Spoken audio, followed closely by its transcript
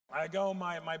I go,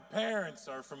 my parents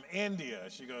are from India.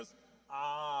 She goes,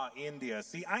 ah, India.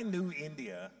 See, I knew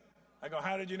India. I go,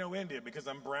 how did you know India? Because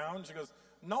I'm brown? She goes,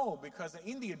 no, because the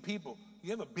Indian people, you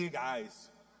have a big eyes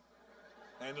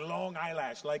and long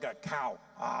eyelash like a cow.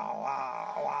 Ah,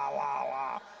 ah, ah, ah,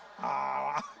 ah,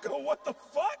 ah. I go, what the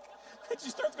fuck? And she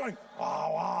starts going,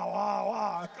 wah, wah, wah,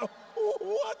 wah. I go,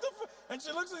 what the fuck? And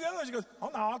she looks at the other and she goes, oh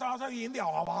no, I'll India,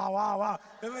 wah, wah, wah, wah.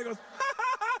 And then it goes, ha,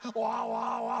 ha, ha, wah,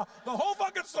 wah, wah. The whole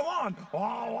fucking salon,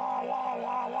 wah, wah, wah,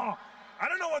 wah, wah. I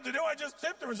don't know what to do. I just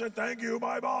tipped her and said, thank you,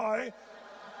 bye-bye.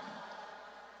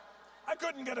 I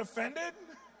couldn't get offended.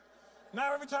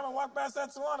 Now every time I walk past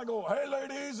that salon, I go, hey,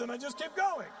 ladies, and I just keep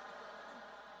going.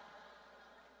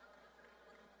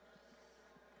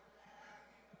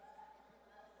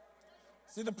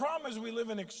 See, the problem is we live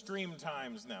in extreme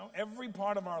times now. Every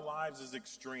part of our lives is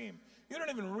extreme. You don't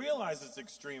even realize it's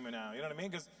extreme now, you know what I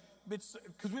mean?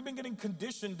 Because we've been getting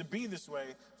conditioned to be this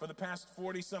way for the past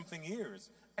 40-something years.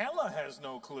 Ella has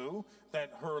no clue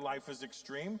that her life is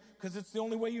extreme because it's the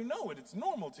only way you know it. It's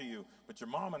normal to you. But your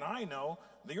mom and I know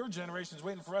that your generation's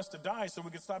waiting for us to die so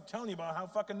we can stop telling you about how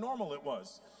fucking normal it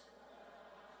was.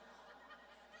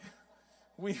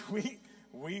 We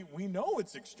know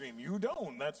it's extreme. You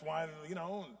don't. That's why, you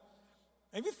know.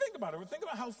 If you think about it, think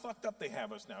about how fucked up they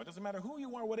have us now. It doesn't matter who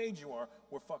you are, what age you are,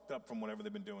 we're fucked up from whatever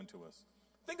they've been doing to us.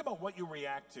 Think about what you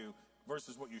react to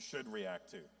versus what you should react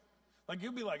to. Like,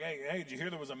 you'd be like, hey, did you hear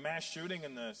there was a mass shooting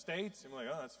in the States? And you're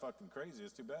like, oh, that's fucking crazy.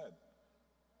 It's too bad. And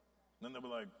then they'll be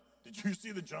like, did you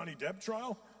see the Johnny Depp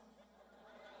trial?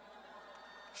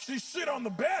 She shit on the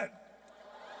bed.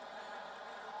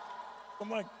 I'm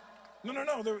like,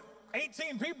 no, there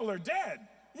 18 people are dead.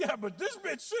 Yeah, but this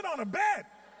bitch shit on a bed.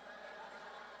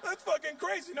 That's fucking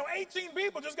crazy. No, 18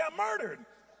 people just got murdered.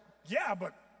 Yeah,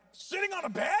 but sitting on a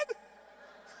bed?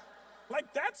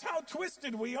 Like, that's how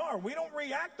twisted we are. We don't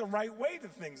react the right way to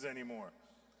things anymore.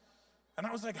 And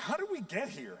I was like, how did we get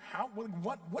here?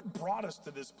 What brought us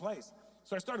to this place?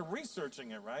 So I started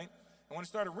researching it, right? And when I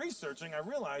started researching, I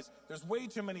realized there's way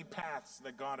too many paths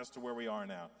that got us to where we are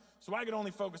now. So I could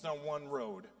only focus on one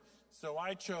road. So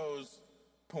I chose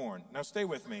porn. Now stay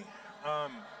with me.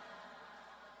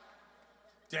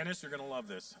 Dennis, you're gonna love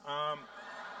this.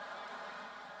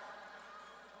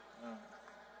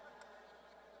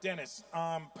 Dennis,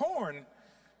 porn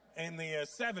in the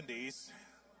 70s,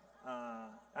 I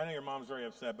know your mom's very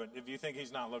upset, but if you think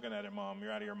he's not looking at it, Mom,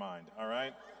 you're out of your mind, all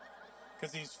right?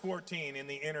 Because he's 14 in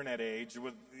the internet age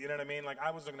with, you know what I mean? Like,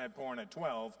 I was looking at porn at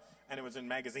 12, and it was in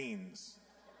magazines.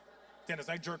 Dennis,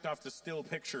 I jerked off to still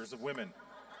pictures of women.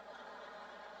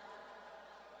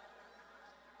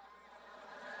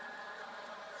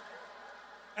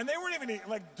 And they weren't even,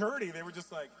 like, dirty. They were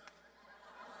just like...